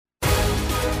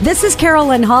This is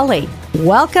Carolyn Hawley.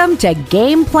 Welcome to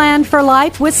Game Plan for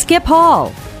Life with Skip Hall.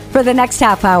 For the next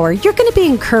half hour, you're going to be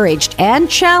encouraged and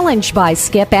challenged by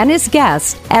Skip and his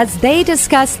guest as they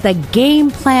discuss the game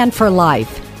plan for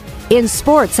life. In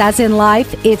sports, as in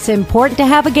life, it's important to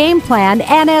have a game plan,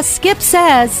 and as Skip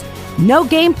says, no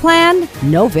game plan,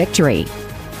 no victory.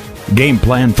 Game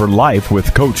Plan for Life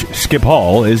with Coach Skip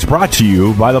Hall is brought to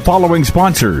you by the following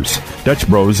sponsors. Dutch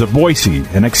Bros of Boise,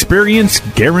 an experience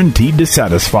guaranteed to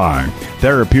satisfy.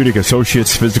 Therapeutic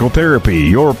Associates Physical Therapy,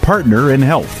 your partner in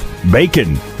health.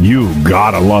 Bacon, you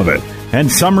gotta love it. And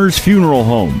Summers Funeral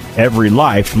Home, every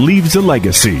life leaves a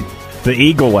legacy. The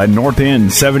Eagle at North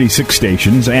End 76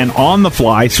 stations and On the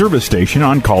Fly service station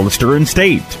on Callister and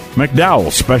State.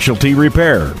 McDowell Specialty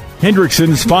Repair.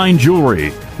 Hendrickson's Fine Jewelry,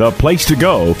 the place to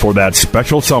go for that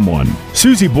special someone.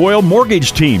 Susie Boyle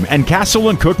Mortgage Team and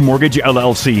Castle & Cook Mortgage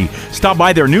LLC. Stop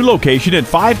by their new location at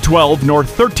 512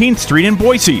 North 13th Street in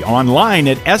Boise. Online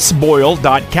at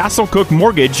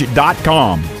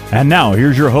sboyle.castlecookmortgage.com. And now,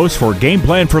 here's your host for Game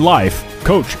Plan for Life,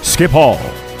 Coach Skip Hall.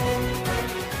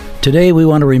 Today we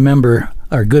want to remember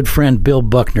our good friend Bill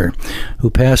Buckner, who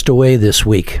passed away this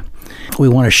week. We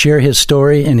want to share his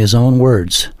story in his own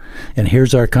words. And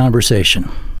here's our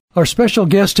conversation. Our special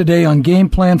guest today on Game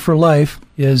Plan for Life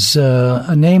is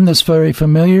a name that's very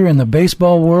familiar in the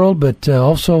baseball world, but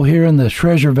also here in the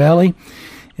Treasure Valley,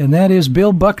 and that is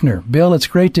Bill Buckner. Bill, it's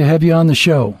great to have you on the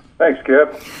show. Thanks,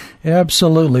 Skip.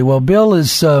 Absolutely. Well, Bill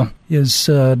has done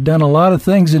a lot of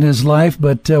things in his life,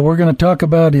 but we're going to talk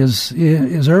about his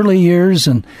early years,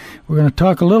 and we're going to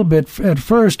talk a little bit at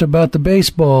first about the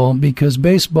baseball, because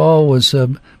baseball was a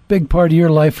big part of your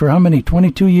life for how many,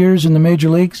 22 years in the major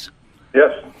leagues?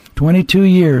 Yes. 22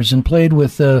 years, and played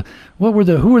with, who were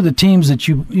the teams that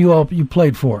you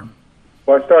played for?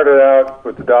 Well, I started out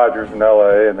with the Dodgers in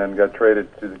L.A. and then got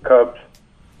traded to the Cubs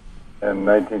in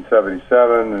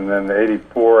 1977, and then in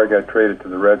 '84 I got traded to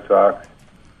the Red Sox.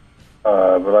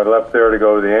 But I left there to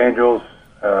go to the Angels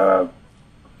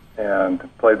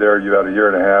and played there about a year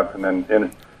and a half, and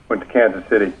then went to Kansas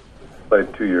City,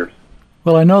 played 2 years.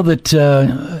 Well, I know that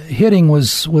hitting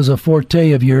was a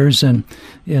forte of yours, and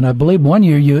I believe one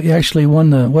year you actually won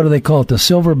the, what do they call it, the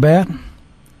silver bat?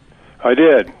 I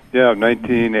did, yeah,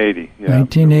 1980. Yeah.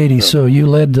 1980, so you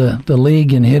led the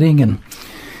league in hitting, and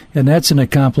that's an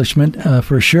accomplishment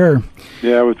for sure.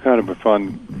 Yeah, it was kind of a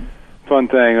fun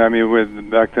thing. I mean,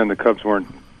 back then the Cubs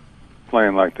weren't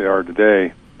playing like they are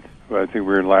today. But I think we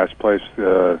were in last place,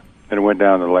 and it went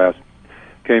down to the last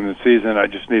game of the season. I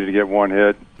just needed to get one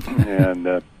hit,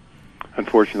 and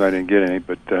unfortunately I didn't get any.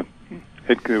 But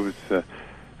it was the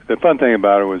fun thing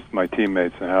about it was my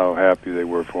teammates and how happy they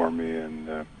were for me,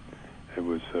 and it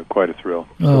was quite a thrill.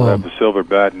 So have the silver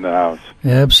bat in the house.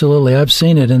 Absolutely, I've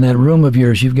seen it in that room of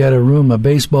yours. You've got a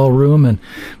baseball room, and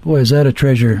boy, is that a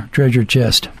treasure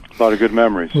chest. A lot of good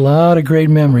memories. A lot of great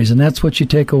memories, and that's what you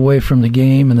take away from the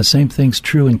game. And the same thing's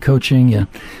true in coaching. You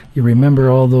remember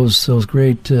all those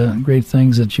great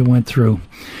things that you went through.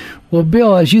 Well,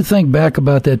 Bill, as you think back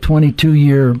about that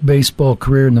 22-year baseball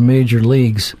career in the major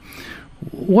leagues,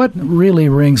 what really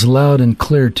rings loud and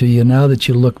clear to you now that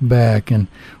you look back, and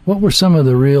what were some of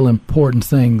the real important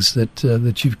things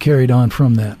that you've carried on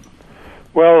from that?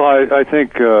 Well, I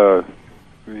think I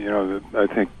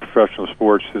think professional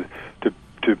sports,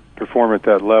 to perform at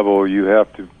that level, you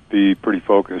have to be pretty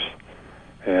focused.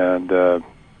 And the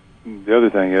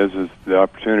other thing is the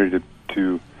opportunity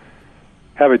to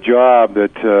have a job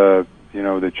that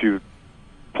that you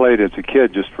played as a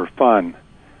kid just for fun.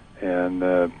 And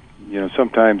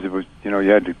sometimes it was you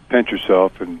had to pinch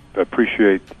yourself and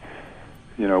appreciate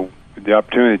the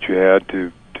opportunity that you had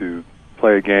to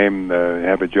play a game,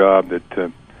 have a job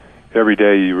that every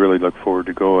day you really look forward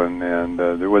to going. And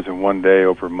there wasn't one day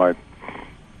over my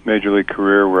major league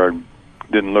career where I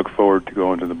didn't look forward to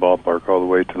going to the ballpark all the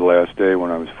way to the last day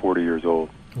when I was 40 years old.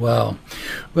 Wow.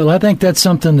 Well, I think that's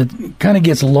something that kind of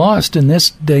gets lost in this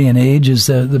day and age, is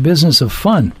the business of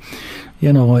fun.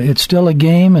 It's still a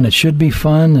game, and it should be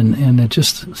fun, and it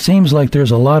just seems like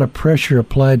there's a lot of pressure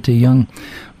applied to young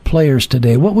players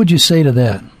today. What would you say to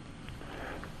that?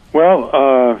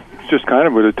 Well, just kind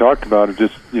of what I talked about,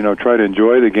 just, try to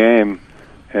enjoy the game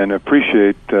and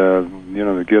appreciate, the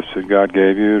gifts that God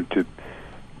gave you to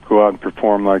go out and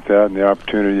perform like that, and the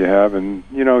opportunity you have. And,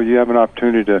 you have an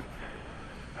opportunity to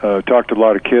talk to a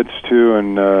lot of kids, too,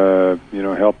 and,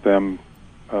 help them,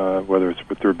 whether it's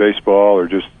with their baseball or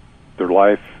just their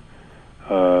life.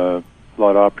 A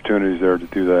lot of opportunities there to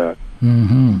do that.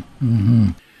 Mm-hmm. Mm-hmm.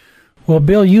 Well,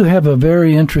 Bill, you have a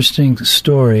very interesting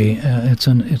story. It's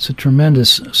a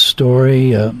tremendous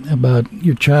story about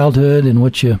your childhood and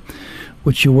what you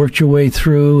which you worked your way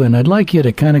through, and I'd like you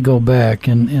to kind of go back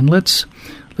and let's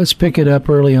pick it up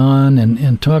early on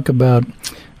and talk about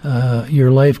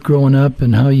your life growing up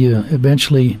and how you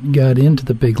eventually got into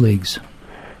the big leagues.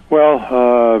 Well,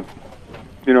 I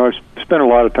spent a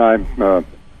lot of time,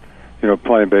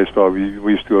 playing baseball.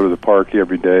 We used to go to the park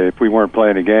every day. If we weren't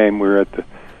playing a game, we were at the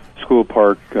school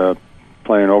park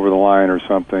playing over the line or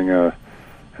something, and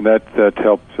that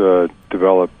helped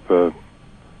develop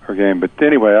our game. But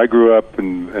anyway, I grew up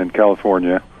in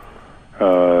California.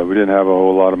 We didn't have a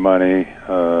whole lot of money,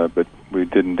 but we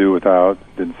didn't do without,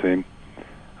 didn't seem.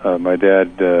 My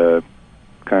dad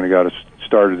kind of got us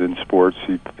started in sports.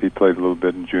 He played a little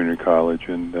bit in junior college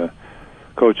and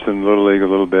coached in Little League a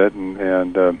little bit,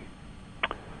 and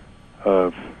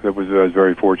I was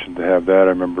very fortunate to have that.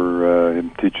 I remember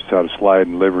him teach us how to slide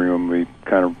in the living room. We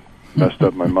kind of messed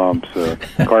up my mom's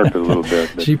carpet a little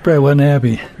bit. But, she probably wasn't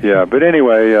happy. Yeah, but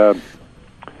anyway,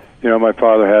 my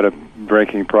father had a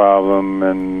drinking problem,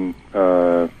 and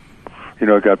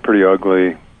it got pretty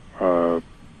ugly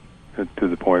to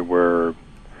the point where I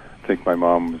think my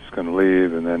mom was going to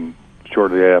leave, and then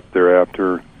shortly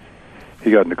thereafter,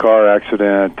 he got in a car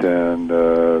accident and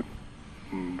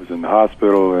was in the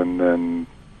hospital, and then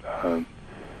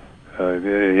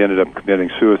he ended up committing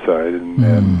suicide,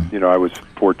 and I was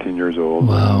 14 years old.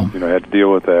 Wow. And, I had to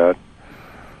deal with that,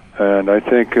 and I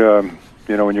think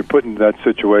when you're put in that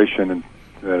situation and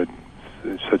at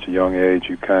such a young age,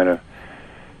 you kind of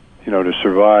to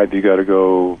survive, you got to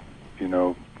go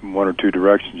one or two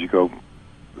directions. You go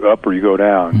up or you go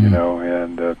down,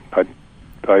 and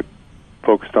I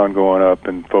focused on going up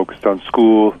and focused on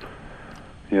school.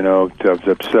 I was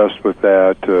obsessed with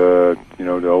that, to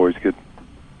always get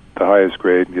the highest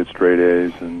grade and get straight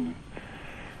A's and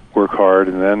work hard.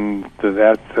 And then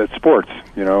that sports,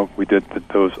 we did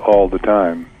those all the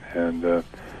time. And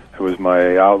it was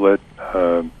my outlet,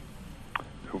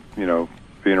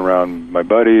 being around my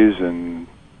buddies and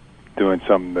doing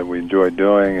something that we enjoyed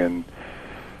doing. And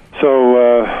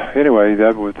so anyway,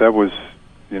 that was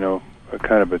a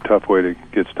kind of a tough way to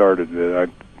get started. I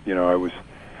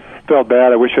felt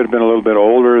bad. I wish I'd been a little bit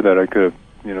older, that I could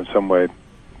have, some way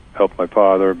helped my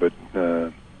father, but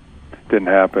didn't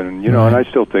happen. And, and I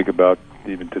still think about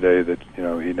even today that,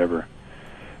 he never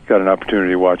got an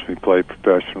opportunity to watch me play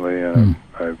professionally.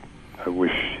 I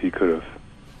wish he could have.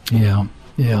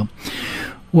 Yeah.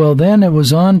 Well, then it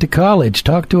was on to college.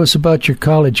 Talk to us about your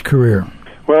college career.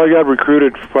 Well, I got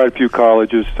recruited for quite a few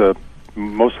colleges,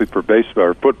 mostly for baseball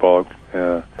or football.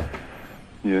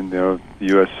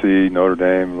 USC, Notre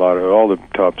Dame, all the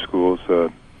top schools,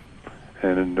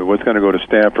 and I was going to go to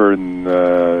Stanford,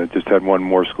 and just had one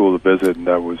more school to visit, and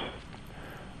that was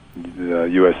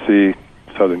USC,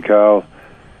 Southern Cal,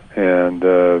 and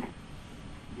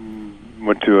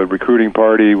went to a recruiting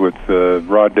party with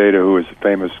Rod Data, who was a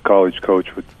famous college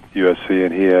coach with USC,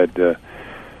 and he had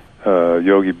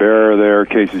Yogi Berra there,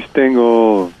 Casey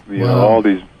Stengel, all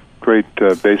these great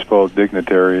baseball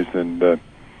dignitaries, and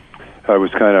I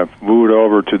was kind of wooed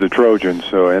over to the Trojans,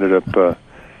 so I ended up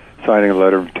signing a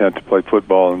letter of intent to play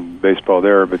football and baseball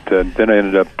there, but then I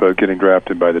ended up getting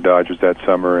drafted by the Dodgers that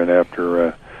summer, and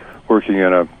after working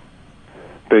in a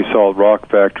basalt rock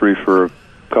factory for a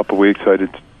couple weeks, I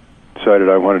decided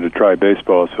I wanted to try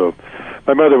baseball. So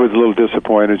my mother was a little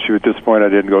disappointed. She was disappointed I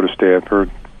didn't go to Stanford,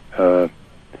 and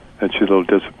she was a little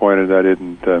disappointed I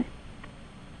didn't go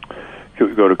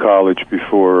to college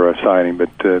before signing,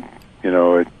 but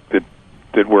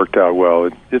it worked out well.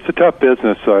 It's a tough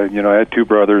business. I had two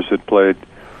brothers that played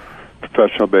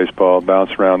professional baseball,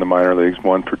 bounced around the minor leagues,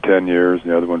 one for 10 years,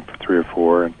 and the other one for 3 or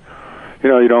 4. And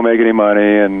you don't make any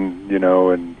money, and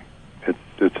and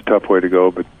it's a tough way to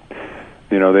go. But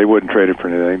they wouldn't trade it for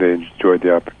anything. They enjoyed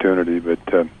the opportunity. But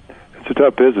it's a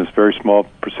tough business. Very small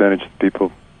percentage of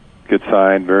people get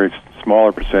signed. Very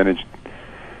smaller percentage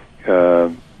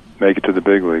make it to the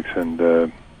big leagues, and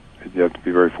you have to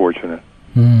be very fortunate.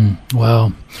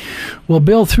 Wow. Well,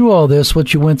 Bill, through all this,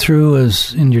 what you went through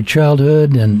is in your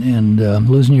childhood and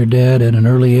losing your dad at an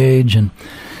early age, and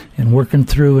working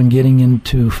through and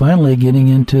finally getting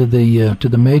into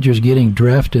the majors, getting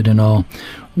drafted and all.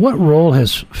 What role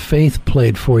has faith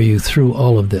played for you through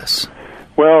all of this?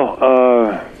 Well,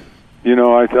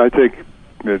 I think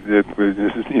it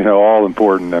was all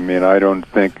important. I mean, I don't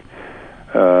think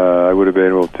I would have been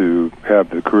able to have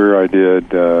the career I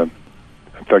did.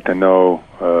 In fact, I know,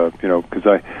 because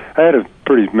I had a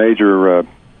pretty major,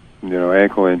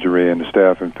 ankle injury and a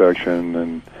staph infection,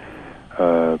 and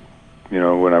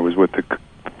when I was with the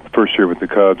first year with the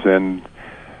Cubs, and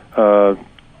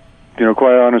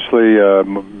quite honestly,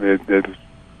 it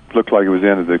looked like it was the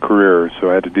end of the career,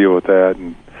 so I had to deal with that,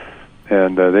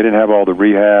 and they didn't have all the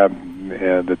rehab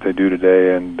that they do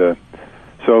today, and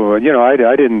so I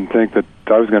didn't think that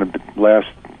I was going to last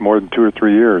more than 2 or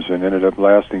 3 years, and ended up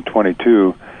lasting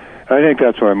 22. And I think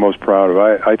that's what I'm most proud of.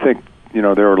 I think there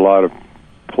were a lot of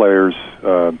players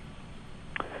that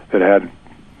had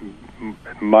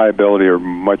my ability or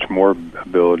much more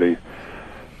ability,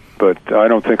 but I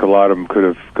don't think a lot of them could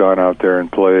have gone out there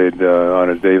and played on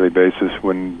a daily basis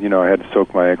when I had to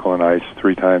soak my ankle in ice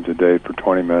 3 times a day for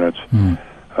 20 minutes.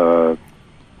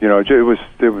 It was,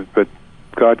 but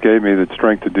God gave me the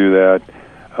strength to do that.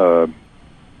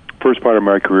 First part of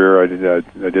my career, I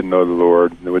didn't know the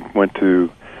Lord. I went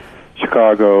to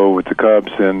Chicago with the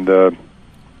Cubs, and I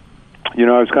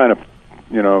was kind of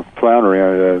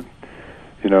floundering.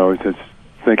 Just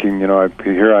thinking,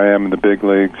 here I am in the big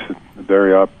leagues, a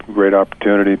very great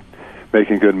opportunity,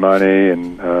 making good money,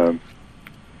 and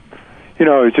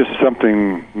it's just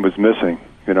something was missing.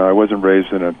 I wasn't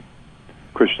raised in a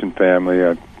Christian family.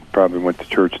 I probably went to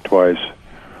church twice.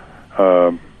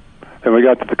 And we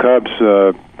got to the Cubs.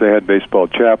 They had baseball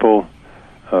chapel.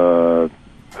 I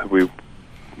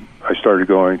started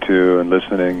going to and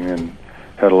listening, and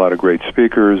had a lot of great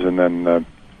speakers. And then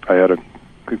I had a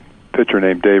pitcher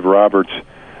named Dave Roberts,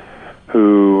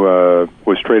 who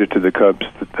was traded to the Cubs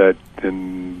that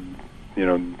in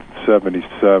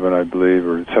 77, I believe,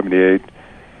 or 78,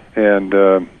 and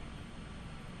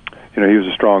he was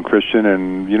a strong Christian,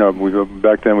 and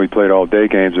back then we played all day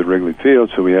games at Wrigley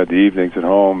Field, so we had the evenings at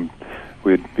home.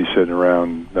 We'd be sitting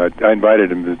around. I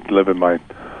invited him to live in my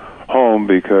home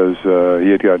because he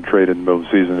had gotten traded in the middle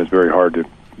of the season. It's very hard to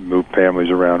move families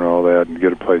around and all that and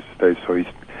get a place to stay, so he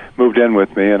moved in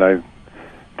with me, and I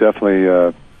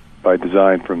definitely, by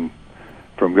design from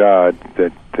God,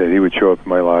 that he would show up in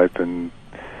my life. And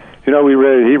he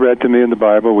read to me in the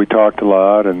Bible. We talked a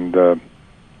lot, and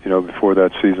before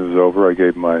that season was over, I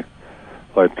gave my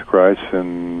life to Christ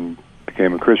and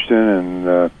became a Christian,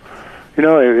 and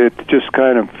it just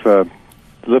kind of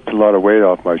lifted a lot of weight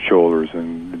off my shoulders,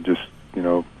 and just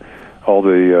all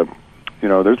the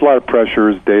there's a lot of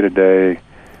pressures day to day,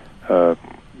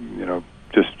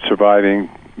 just surviving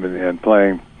and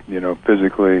playing,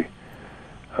 physically,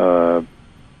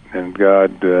 and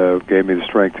God gave me the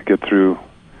strength to get through,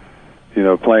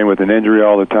 playing with an injury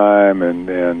all the time, and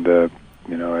I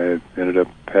ended up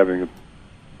having a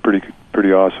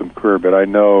pretty awesome career. But I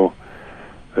know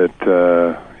that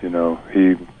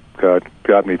He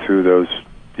got me through those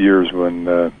years when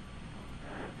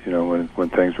when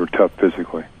things were tough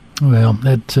physically. Well,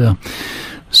 that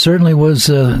certainly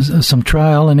was some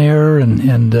trial and error,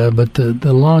 but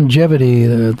the longevity,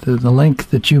 the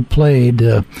length that you played,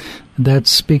 that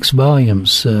speaks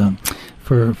volumes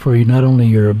for you, not only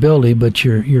your ability but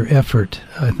your effort.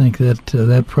 I think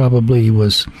that probably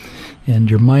was, and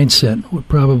your mindset were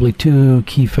probably 2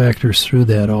 key factors through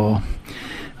that all.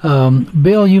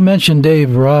 Bill, you mentioned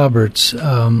Dave Roberts.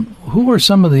 Who were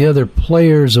some of the other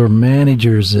players or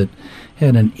managers that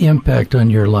had an impact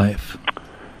on your life?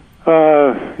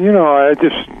 I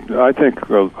think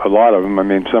a lot of them. I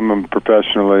mean, some of them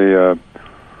professionally,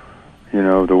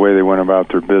 the way they went about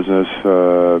their business,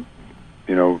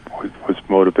 was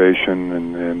motivation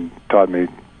and taught me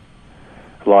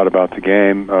a lot about the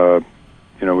game.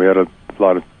 We had a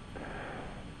lot of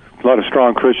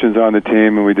strong Christians on the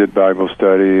team, and we did Bible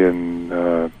study, and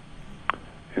I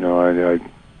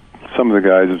some of the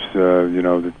guys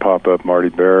that pop up, Marty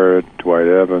Barrett, Dwight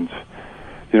Evans,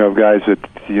 guys that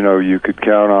you could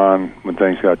count on when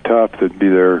things got tough, that'd be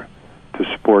there to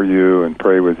support you and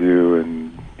pray with you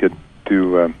and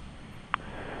do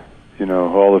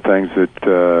all the things that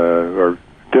are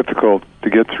difficult to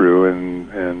get through,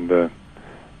 and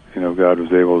God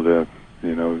was able to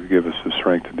give us the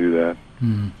strength to do that.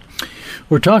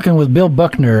 We're talking with Bill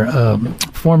Buckner,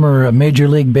 former Major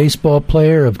League Baseball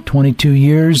player of 22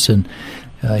 years, and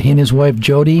he and his wife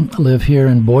Jody live here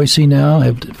in Boise now,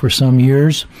 have for some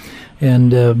years.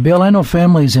 And Bill, I know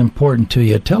family is important to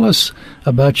you. Tell us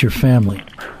about your family.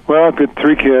 Well, I've got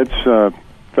 3 kids. In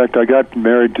fact, I got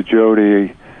married to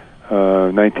Jody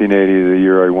 1980, the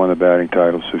year I won the batting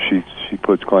title, so she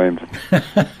puts claims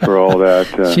for all that.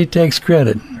 She takes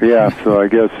credit. Yeah, so I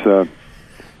guess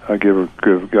I'll give her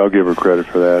credit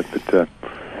for that. But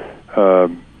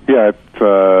I've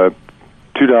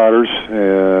 2 daughters.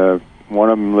 One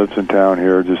of them lives in town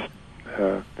here. Just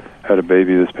had a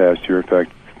baby this past year. In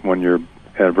fact, 1-year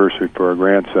anniversary for our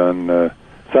grandson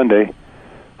Sunday.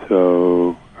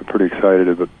 So I'm pretty excited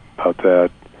about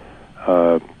that.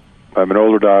 I have an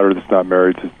older daughter that's not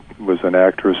married. Was an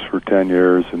actress for 10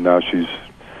 years, and now she's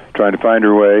trying to find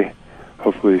her way.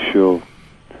 Hopefully she'll,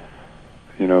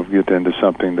 get into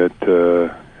something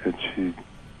that she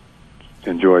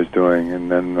enjoys doing.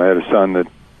 And then I had a son that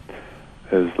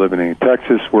is living in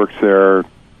Texas, works there,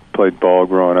 played ball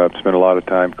growing up, spent a lot of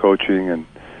time coaching and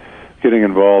getting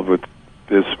involved with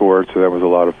his sport, so that was a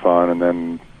lot of fun. And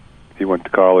then he went to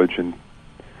college in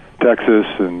Texas,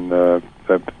 and I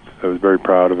was very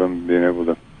proud of him being able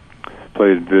to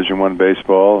play Division I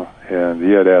baseball, and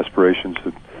he had aspirations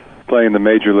to play in the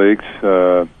major leagues.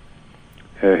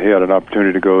 He had an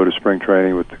opportunity to go to spring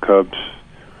training with the Cubs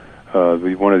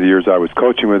one of the years I was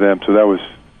coaching with him, so that was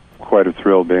quite a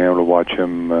thrill being able to watch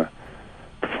him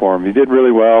perform. He did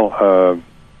really well.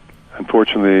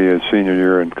 Unfortunately, his senior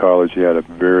year in college, he had a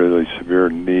very severe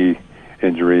knee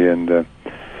injury and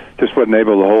just wasn't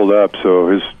able to hold up, so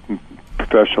his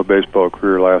professional baseball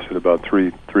career lasted about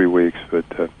three weeks. But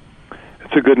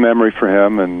it's a good memory for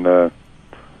him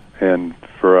and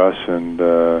for us, and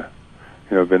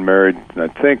been married, I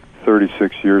think,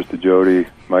 36 years to Jody.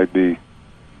 Might be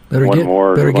one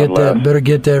more. Better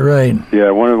get that right.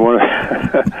 Yeah, one.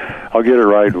 I'll get it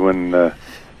right when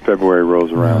February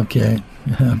rolls around. Okay.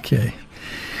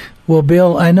 Well,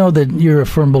 Bill, I know that you're a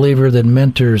firm believer that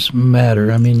mentors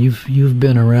matter. I mean, you've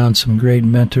been around some great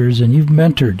mentors, and you've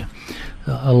mentored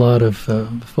a lot of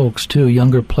folks too,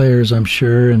 younger players, I'm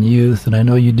sure, and youth. And I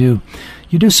know you do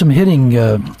some hitting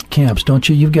camps, don't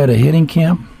you? You've got a hitting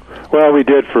camp. Well, we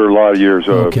did for a lot of years.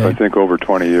 I think over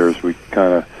 20 years. We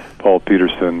kind of Paul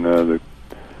Peterson, the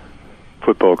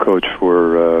football coach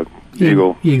for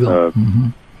Eagle. He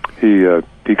kind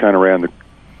of ran the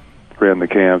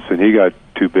camps, and he got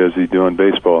too busy doing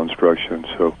baseball instruction.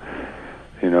 So,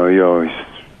 he's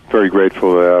very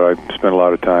grateful that I spent a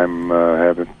lot of time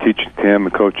teaching him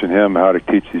and coaching him how to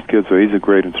teach these kids. So he's a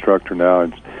great instructor now,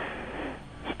 and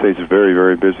stays very,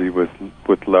 very busy with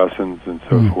lessons and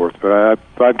so forth. But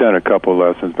I've done a couple of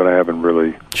lessons, but I haven't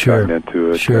really gotten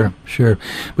into it. Sure.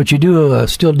 But you do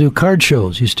still do card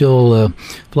shows. You still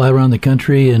fly around the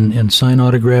country and sign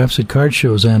autographs at card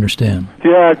shows, I understand.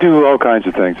 Yeah, I do all kinds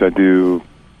of things. I do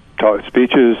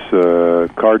speeches,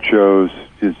 card shows,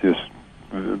 it's just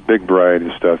a big variety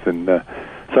of stuff. And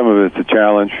some of it's a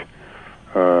challenge.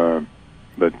 But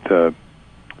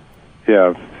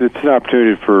it's an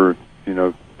opportunity for,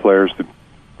 players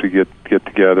to get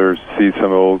together, see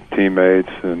some old teammates,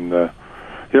 and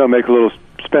make a little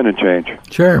spend and change.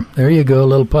 Sure, there you go, a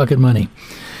little pocket money.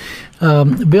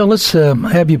 Bill, let's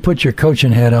have you put your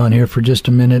coaching hat on here for just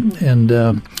a minute. And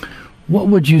what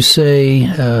would you say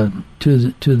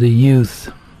to the youth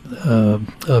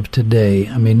of today?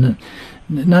 I mean,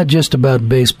 not just about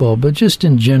baseball, but just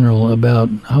in general about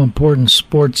how important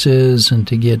sports is, and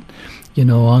to get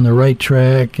on the right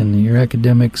track and your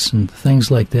academics and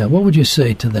things like that. What would you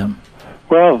say to them?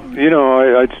 Well,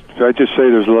 I just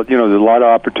say there's a lot of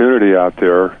opportunity out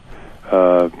there,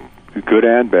 good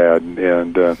and bad.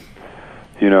 And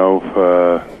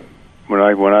when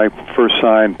I first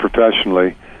signed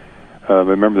professionally, I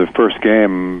remember the first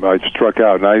game I struck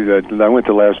out, and I went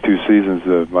the last two seasons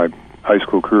of my high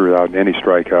school career without any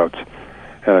strikeouts,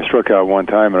 and I struck out one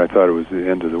time, and I thought it was the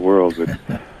end of the world. But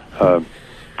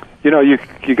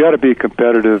you got to be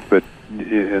competitive, but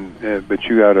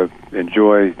you got to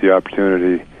enjoy the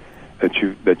opportunity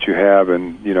that you have,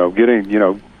 and getting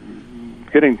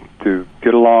to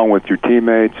get along with your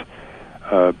teammates.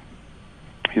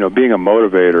 Being a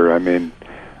motivator. I mean,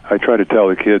 I try to tell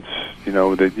the kids,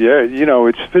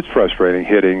 that it's frustrating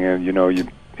hitting, and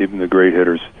even the great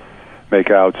hitters make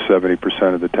out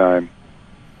 70% of the time.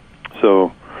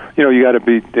 So. You got to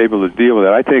be able to deal with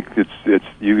it. I think it's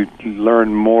you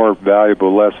learn more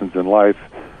valuable lessons in life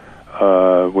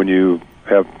when you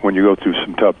go through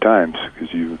some tough times,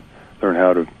 because you learn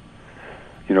how to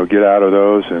get out of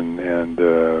those and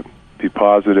be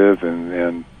positive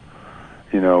and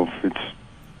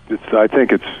it's I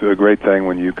think it's a great thing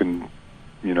when you can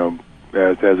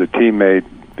as a teammate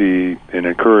be an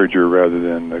encourager rather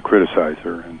than a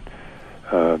criticizer, and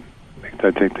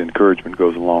I think the encouragement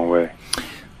goes a long way.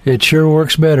 It sure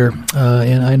works better,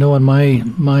 and I know in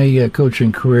my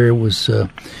coaching career was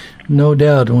no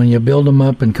doubt when you build them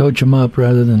up and coach them up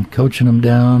rather than coaching them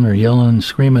down or yelling and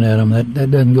screaming at them,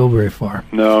 that doesn't go very far.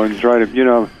 No, and try to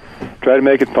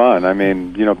make it fun. I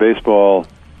mean, baseball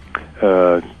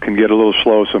can get a little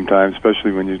slow sometimes,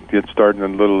 especially when you get started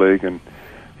in Little League, and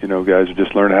guys are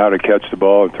just learning how to catch the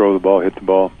ball, throw the ball, hit the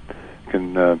ball. It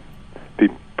can be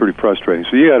pretty frustrating.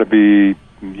 So you got to be a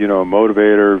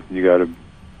motivator. You got to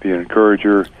be an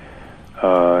encourager,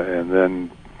 and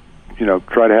then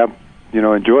try to have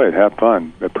enjoy it, have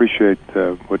fun, appreciate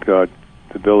the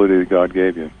ability that God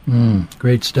gave you.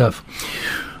 Great stuff.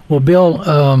 Well, Bill,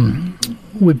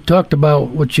 we've talked about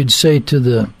what you'd say to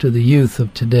the youth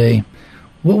of today.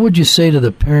 What would you say to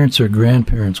the parents or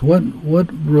grandparents? What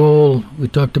role, we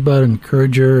talked about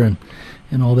encourager and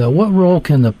all that, what role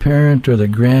can the parent or the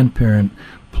grandparent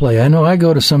play? I know I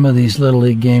go to some of these Little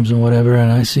League games and whatever,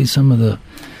 and I see some of the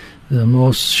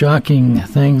most shocking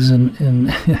things, and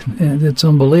it's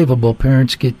unbelievable.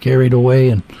 Parents get carried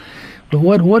away, but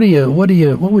what would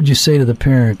you say to the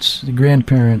parents, the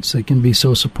grandparents that can be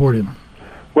so supportive?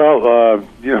 Well,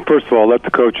 first of all, let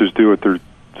the coaches do what they're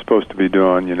supposed to be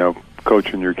doing.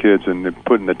 Coaching your kids and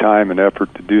putting the time and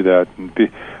effort to do that, and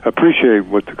appreciate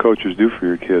what the coaches do for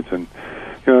your kids. And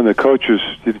the coaches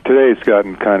today, it's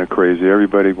gotten kind of crazy.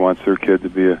 Everybody wants their kid to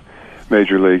be a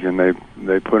major league, and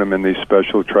they put them in these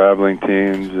special traveling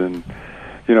teams, and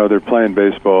they're playing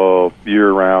baseball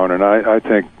year round. And I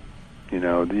think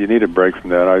you need a break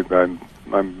from that.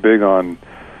 I'm big on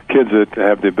kids that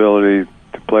have the ability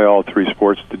to play all three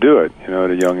sports to do it.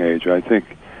 At a young age, I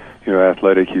think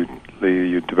athletically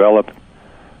you develop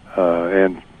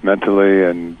and mentally,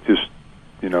 and just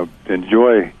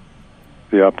enjoy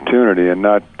the opportunity, and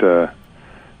not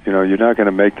you're not going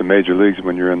to make the major leagues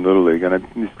when you're in Little League. And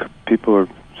these people are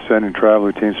sending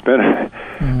traveling teams, spending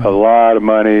a lot of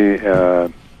money.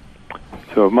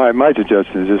 So my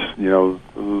suggestion is just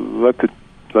let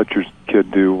your kid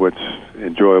do what's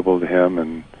enjoyable to him,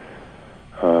 and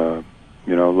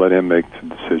let him make some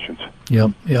decisions.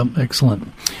 Yep, excellent.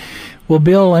 Well,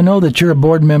 Bill, I know that you're a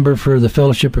board member for the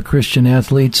Fellowship of Christian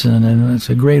Athletes, and it's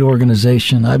a great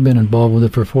organization. I've been involved with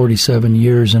it for 47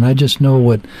 years, and I just know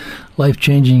what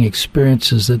life-changing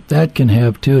experiences that can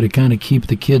have, too, to kind of keep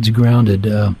the kids grounded.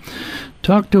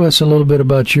 Talk to us a little bit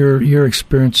about your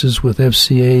experiences with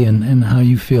FCA and how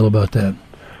you feel about that.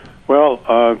 Well,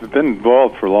 I've been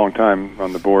involved for a long time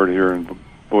on the board here in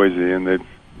Boise, and it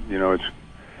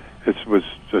was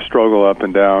a struggle up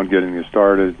and down getting it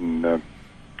started, and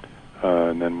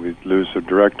then we lose the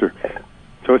director.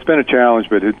 So it's been a challenge,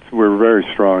 but we're very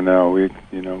strong now. We,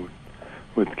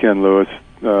 with Ken Lewis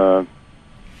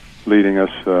leading us,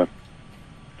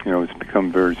 it's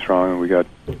become very strong. And we got,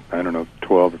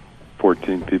 12 or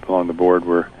 14 people on the board,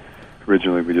 where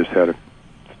originally we just had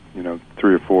 3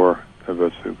 or 4 of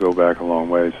us who go back a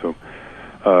long way. So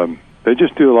they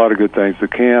just do a lot of good things. The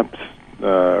camps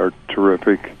are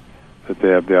terrific that they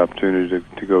have the opportunity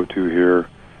to go to here.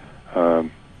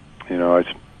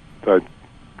 I've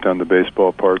done the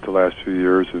baseball part the last few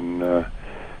years, and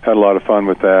had a lot of fun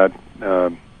with that.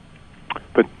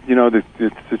 But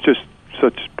it's just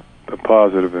such a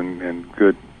positive and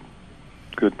good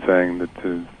thing that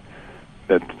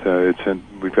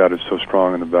we've got it so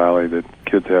strong in the valley that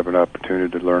kids have an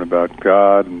opportunity to learn about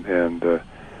God and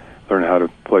learn how to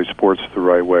play sports the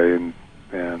right way,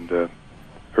 and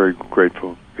very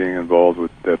grateful being involved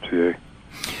with the FCA.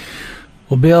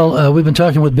 Well, Bill, we've been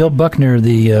talking with Bill Buckner,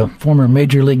 the former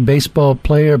Major League Baseball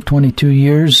player of 22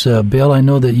 years. Bill, I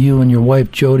know that you and your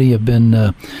wife, Jody, have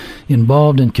been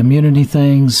involved in community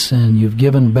things, and you've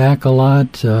given back a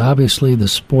lot. Obviously, the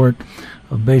sport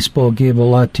of baseball gave a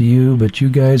lot to you, but you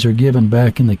guys are giving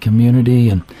back in the community,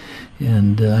 and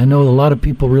I know a lot of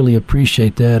people really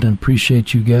appreciate that and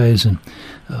appreciate you guys. And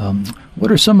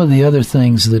what are some of the other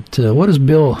things that, what does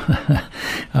Bill,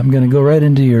 I'm going to go right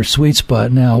into your sweet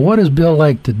spot now. What does Bill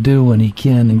like to do when he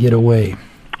can and get away?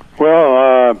 Well,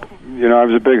 I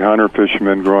was a big hunter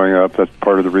fisherman growing up. That's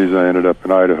part of the reason I ended up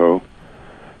in Idaho.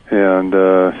 And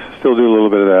still do a little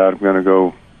bit of that. I'm going to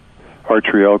go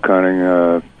archery elk hunting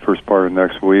first part of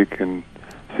next week and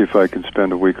see if I can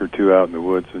spend a week or two out in the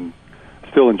woods, and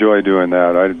still enjoy doing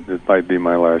that. It might be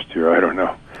my last year. I don't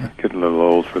know. Getting a little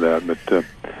old for that, but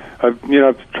I've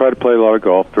tried to play a lot of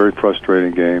golf. Very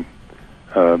frustrating game,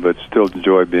 but still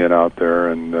enjoy being out there.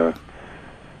 And so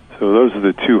those are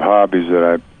the two hobbies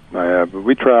that I have. But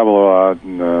we travel a lot,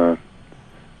 and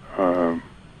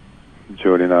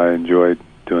Jody and I enjoy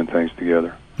doing things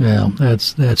together. Yeah,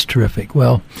 that's terrific.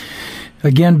 Well,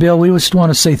 again, Bill, we just want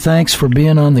to say thanks for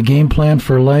being on the Game Plan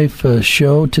for Life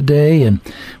show today, and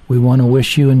we want to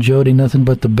wish you and Jody nothing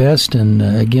but the best. And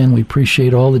again, we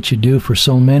appreciate all that you do for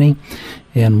so many,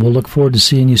 and we'll look forward to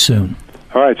seeing you soon.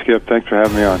 All right, Skip, thanks for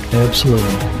having me on. Absolutely.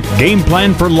 Game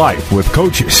Plan for Life with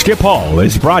Coach Skip Hall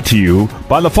is brought to you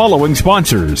by the following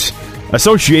sponsors.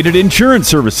 Associated Insurance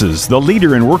Services, the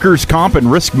leader in workers' comp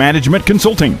and risk management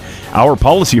consulting. Our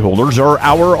policyholders are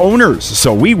our owners,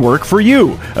 so we work for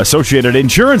you. Associated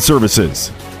Insurance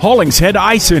Services. Hollingshead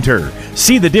Eye Center.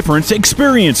 See the difference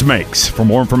experience makes. For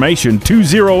more information,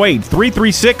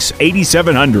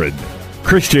 208-336-8700.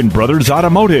 Christian Brothers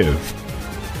Automotive.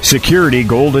 Security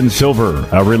Gold and Silver,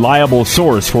 a reliable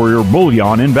source for your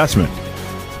bullion investment.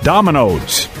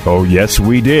 Domino's. Oh, yes,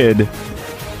 we did.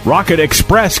 Rocket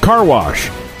Express Car Wash.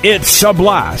 It's a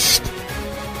blast.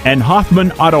 And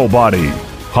Hoffman Auto Body.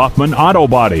 Hoffman Auto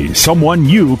Body, someone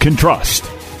you can trust.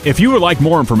 If you would like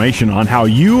more information on how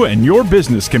you and your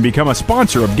business can become a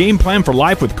sponsor of Game Plan for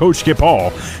Life with Coach Skip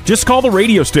Hall, just call the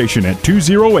radio station at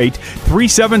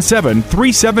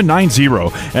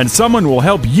 208-377-3790 and someone will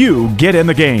help you get in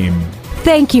the game.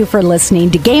 Thank you for listening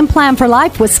to Game Plan for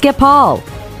Life with Skip Hall.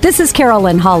 This is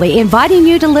Carolyn Hawley inviting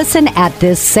you to listen at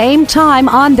this same time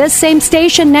on this same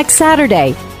station next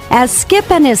Saturday as Skip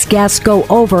and his guests go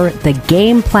over the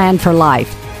Game Plan for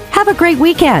Life. Have a great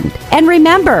weekend. And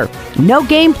remember, no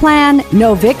game plan,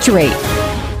 no victory.